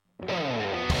Hello,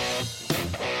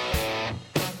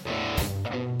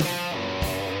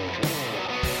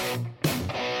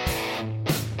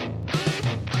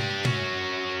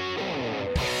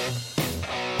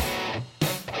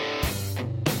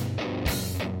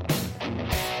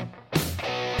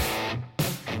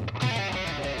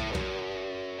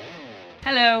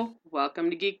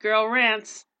 welcome to Geek Girl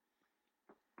Rants.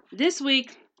 This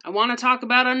week, I want to talk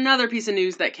about another piece of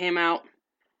news that came out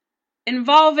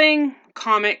involving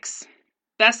comics,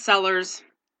 bestsellers,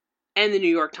 and the New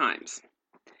York Times.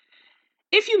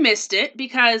 If you missed it,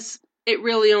 because it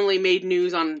really only made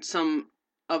news on some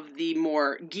of the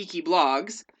more geeky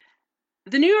blogs,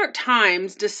 the New York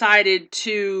Times decided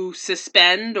to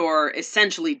suspend or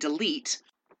essentially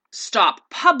stop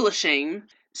publishing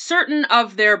certain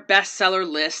of their bestseller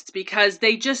lists because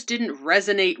they just didn't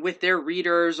resonate with their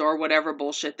readers or whatever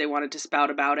bullshit they wanted to spout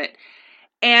about it.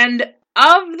 And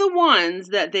of the ones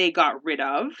that they got rid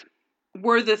of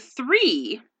were the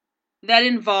 3 that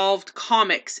involved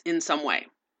comics in some way.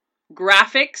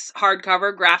 Graphics,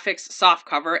 hardcover, graphics,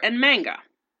 softcover, and manga.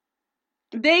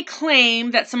 They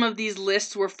claim that some of these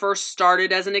lists were first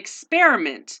started as an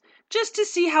experiment, just to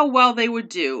see how well they would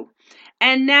do.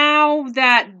 And now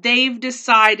that they've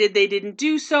decided they didn't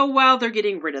do so well, they're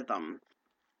getting rid of them.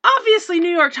 Obviously, New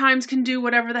York Times can do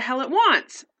whatever the hell it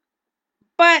wants.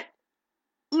 But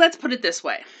let's put it this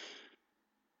way.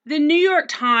 The New York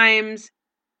Times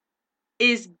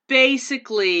is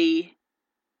basically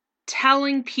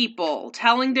telling people,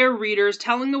 telling their readers,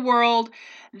 telling the world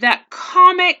that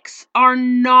comics are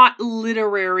not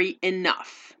literary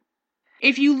enough.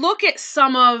 If you look at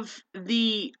some of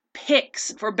the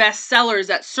picks for bestsellers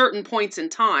at certain points in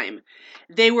time,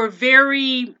 they were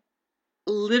very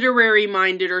literary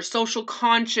minded or social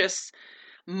conscious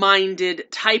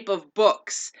minded type of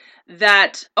books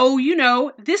that,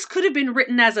 this could have been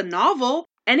written as a novel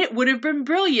and it would have been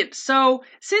brilliant. So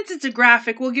since it's a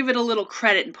graphic, we'll give it a little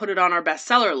credit and put it on our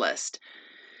bestseller list.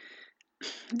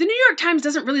 The New York Times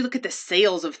doesn't really look at the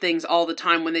sales of things all the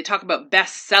time when they talk about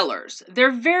bestsellers.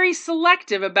 They're very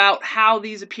selective about how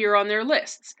these appear on their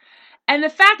lists. And the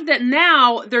fact that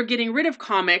now they're getting rid of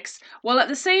comics, while at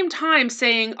the same time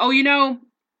saying,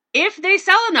 if they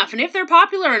sell enough, and if they're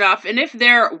popular enough, and if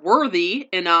they're worthy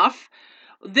enough,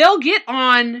 they'll get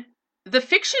on the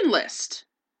fiction list.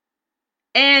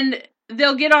 And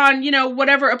they'll get on,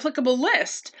 whatever applicable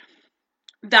list.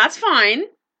 That's fine.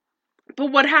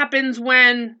 But what happens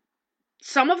when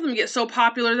some of them get so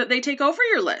popular that they take over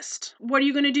your list? What are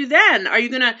you going to do then? Are you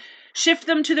going to shift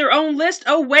them to their own list?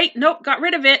 Oh, wait, nope, got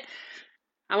rid of it.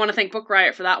 I want to thank Book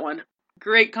Riot for that one.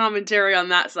 Great commentary on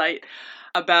that site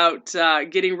about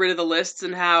getting rid of the lists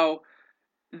and how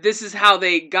this is how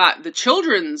they got the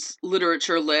children's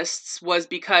literature lists, was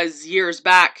because years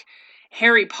back,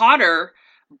 Harry Potter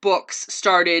books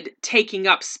started taking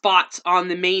up spots on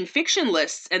the main fiction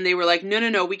lists, and they were like,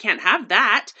 no, we can't have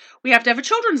that. We have to have a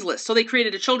children's list. So they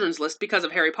created a children's list because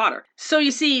of Harry Potter. So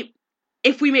you see,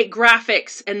 if we make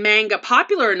graphics and manga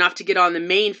popular enough to get on the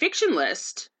main fiction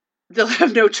list, they'll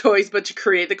have no choice but to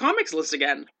create the comics list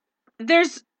again.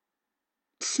 There's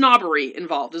snobbery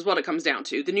involved is what it comes down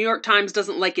to. The New York Times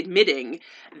doesn't like admitting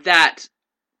that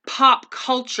pop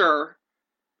culture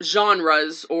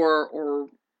genres or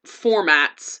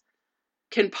formats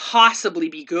can possibly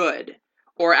be good,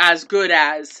 or as good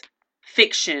as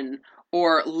fiction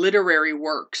or literary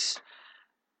works.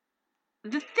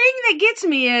 The thing that gets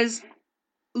me is,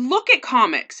 look at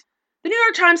comics. The New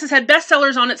York Times has had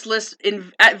bestsellers on its list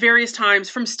at various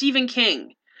times from Stephen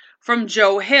King, from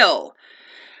Joe Hill,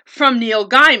 from Neil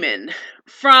Gaiman,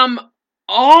 from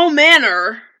all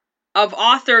manner of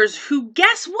authors who,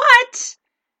 guess what,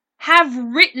 have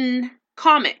written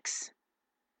comics.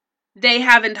 They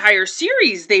have entire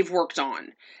series they've worked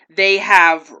on. They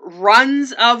have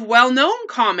runs of well-known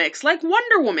comics like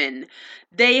Wonder Woman.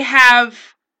 They have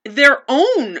their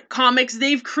own comics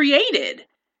they've created.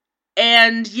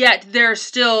 And yet they're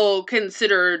still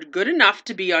considered good enough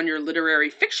to be on your literary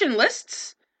fiction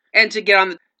lists and to get on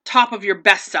the top of your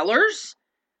bestsellers.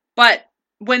 But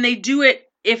when they do it,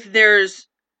 if there's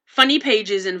funny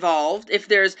pages involved, if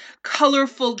there's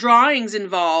colorful drawings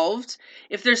involved,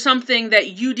 if there's something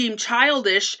that you deem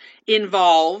childish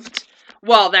involved,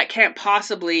 well, that can't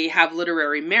possibly have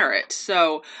literary merit.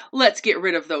 So let's get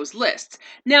rid of those lists.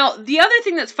 Now, the other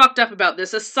thing that's fucked up about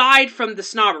this, aside from the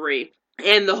snobbery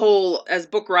and the whole, as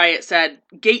Book Riot said,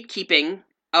 gatekeeping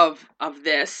of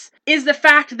this, is the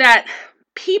fact that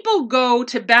people go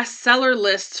to bestseller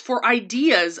lists for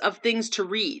ideas of things to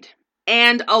read.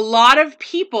 And a lot of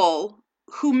people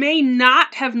who may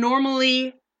not have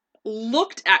normally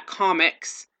looked at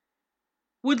comics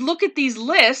would look at these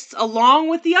lists along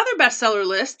with the other bestseller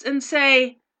lists and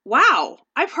say, wow,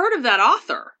 I've heard of that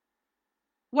author.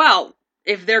 Well,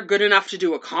 if they're good enough to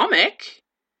do a comic,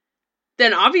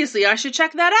 then obviously I should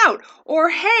check that out. Or,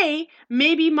 hey,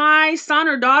 maybe my son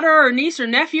or daughter or niece or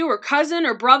nephew or cousin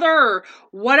or brother or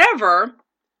whatever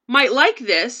might like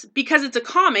this because it's a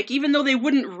comic, even though they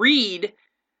wouldn't read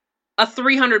a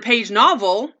 300-page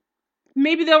novel.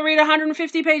 Maybe they'll read a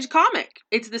 150-page comic.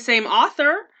 It's the same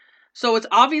author, so it's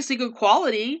obviously good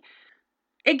quality.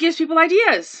 It gives people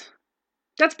ideas.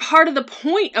 That's part of the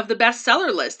point of the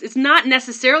bestseller list. It's not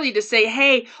necessarily to say,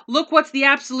 hey, look what's the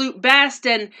absolute best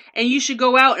and you should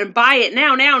go out and buy it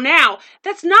now.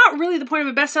 That's not really the point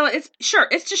of a bestseller.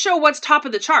 It's to show what's top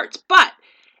of the charts, but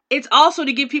it's also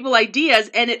to give people ideas,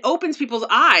 and it opens people's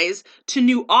eyes to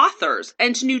new authors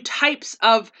and to new types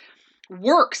of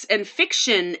works and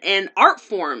fiction and art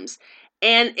forms.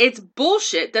 And it's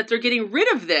bullshit that they're getting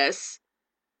rid of this.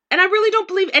 And I really don't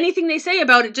believe anything they say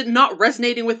about it just not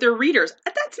resonating with their readers.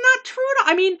 That's not true at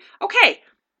all. I mean, okay,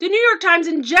 the New York Times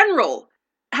in general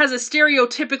has a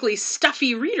stereotypically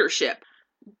stuffy readership,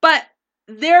 but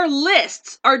their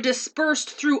lists are dispersed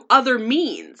through other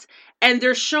means, and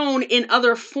they're shown in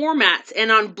other formats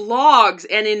and on blogs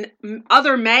and in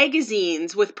other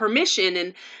magazines with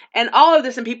permission and all of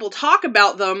this, and people talk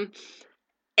about them,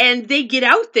 and they get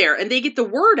out there and they get the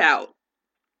word out,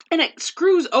 and it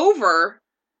screws over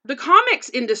the comics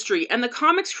industry and the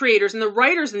comics creators and the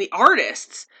writers and the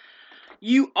artists.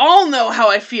 You all know how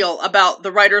I feel about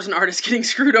the writers and artists getting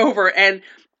screwed over, and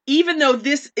even though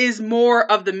this is more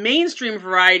of the mainstream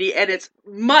variety and it's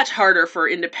much harder for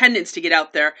independents to get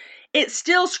out there, it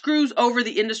still screws over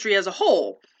the industry as a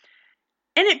whole.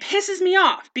 And it pisses me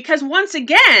off because, once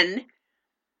again,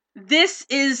 this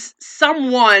is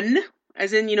someone,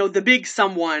 as in, the big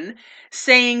someone,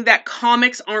 saying that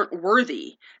comics aren't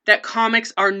worthy, that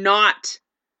comics are not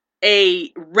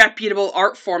a reputable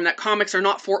art form, that comics are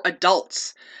not for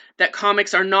adults, that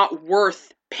comics are not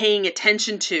worth paying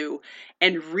attention to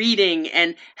and reading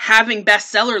and having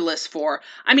bestseller lists for.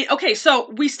 I mean, okay, so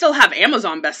we still have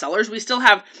Amazon bestsellers, we still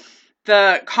have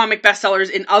the comic bestsellers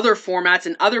in other formats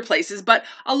and other places, but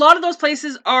a lot of those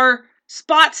places are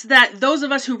spots that those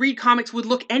of us who read comics would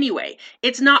look anyway.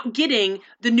 It's not getting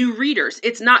the new readers.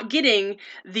 It's not getting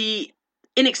the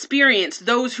inexperienced,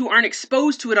 those who aren't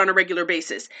exposed to it on a regular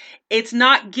basis. It's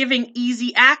not giving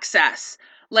easy access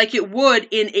like it would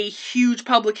in a huge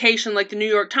publication like the New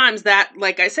York Times that,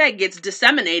 like I said, gets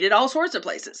disseminated all sorts of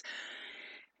places.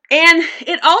 And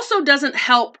it also doesn't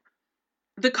help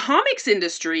the comics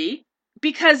industry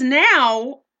because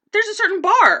now there's a certain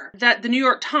bar that the New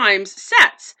York Times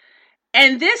sets.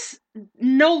 And this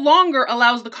no longer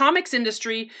allows the comics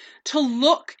industry to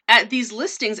look at these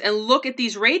listings and look at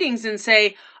these ratings and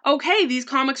say, okay, these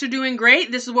comics are doing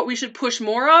great. This is what we should push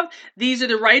more of. These are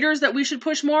the writers that we should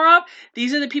push more of.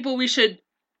 These are the people we should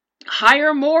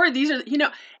hire more. These are,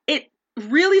 it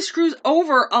really screws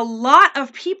over a lot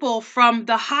of people from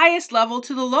the highest level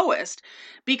to the lowest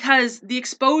because the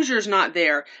exposure's not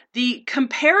there. The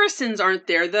comparisons aren't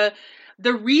there.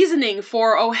 The reasoning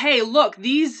for, oh, hey, look,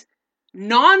 these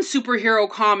non-superhero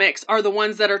comics are the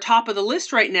ones that are top of the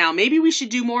list right now. Maybe we should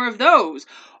do more of those.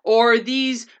 Or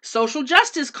these social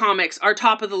justice comics are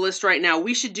top of the list right now.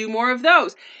 We should do more of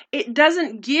those. It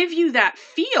doesn't give you that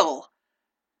feel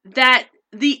that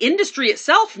the industry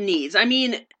itself needs. I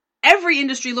mean, every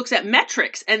industry looks at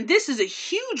metrics, and this is a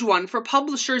huge one for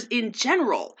publishers in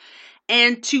general.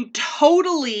 And to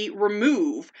totally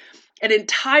remove an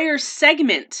entire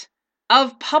segment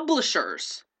of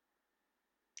publishers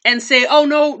and say, oh,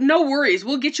 no worries,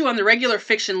 we'll get you on the regular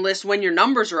fiction list when your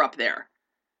numbers are up there.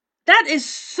 That is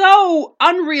so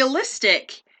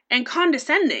unrealistic and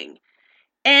condescending.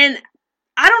 And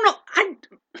I don't know,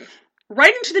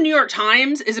 writing to the New York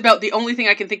Times is about the only thing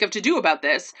I can think of to do about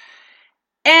this.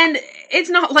 And it's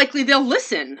not likely they'll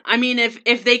listen. I mean,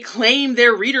 if they claim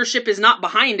their readership is not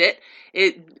behind it,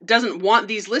 it doesn't want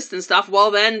these lists and stuff,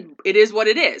 well then it is what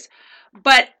it is.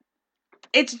 But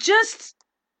it's just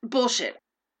bullshit.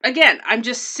 Again, I'm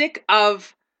just sick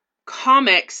of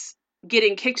comics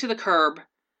getting kicked to the curb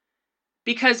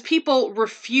because people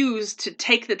refuse to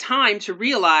take the time to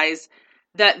realize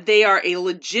that they are a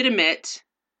legitimate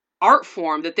art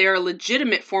form, that they are a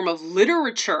legitimate form of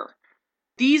literature.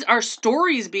 These are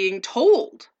stories being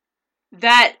told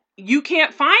that you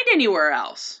can't find anywhere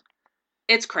else.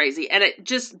 It's crazy. And it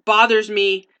just bothers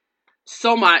me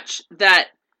so much that,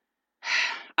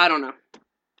 I don't know.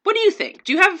 What do you think?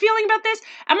 Do you have a feeling about this?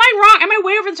 Am I wrong? Am I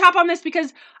way over the top on this?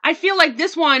 Because I feel like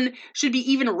this one should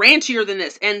be even rantier than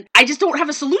this. And I just don't have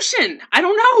a solution. I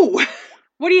don't know.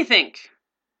 What do you think?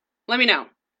 Let me know.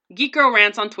 Geek Girl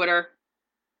Rants on Twitter.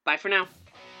 Bye for now.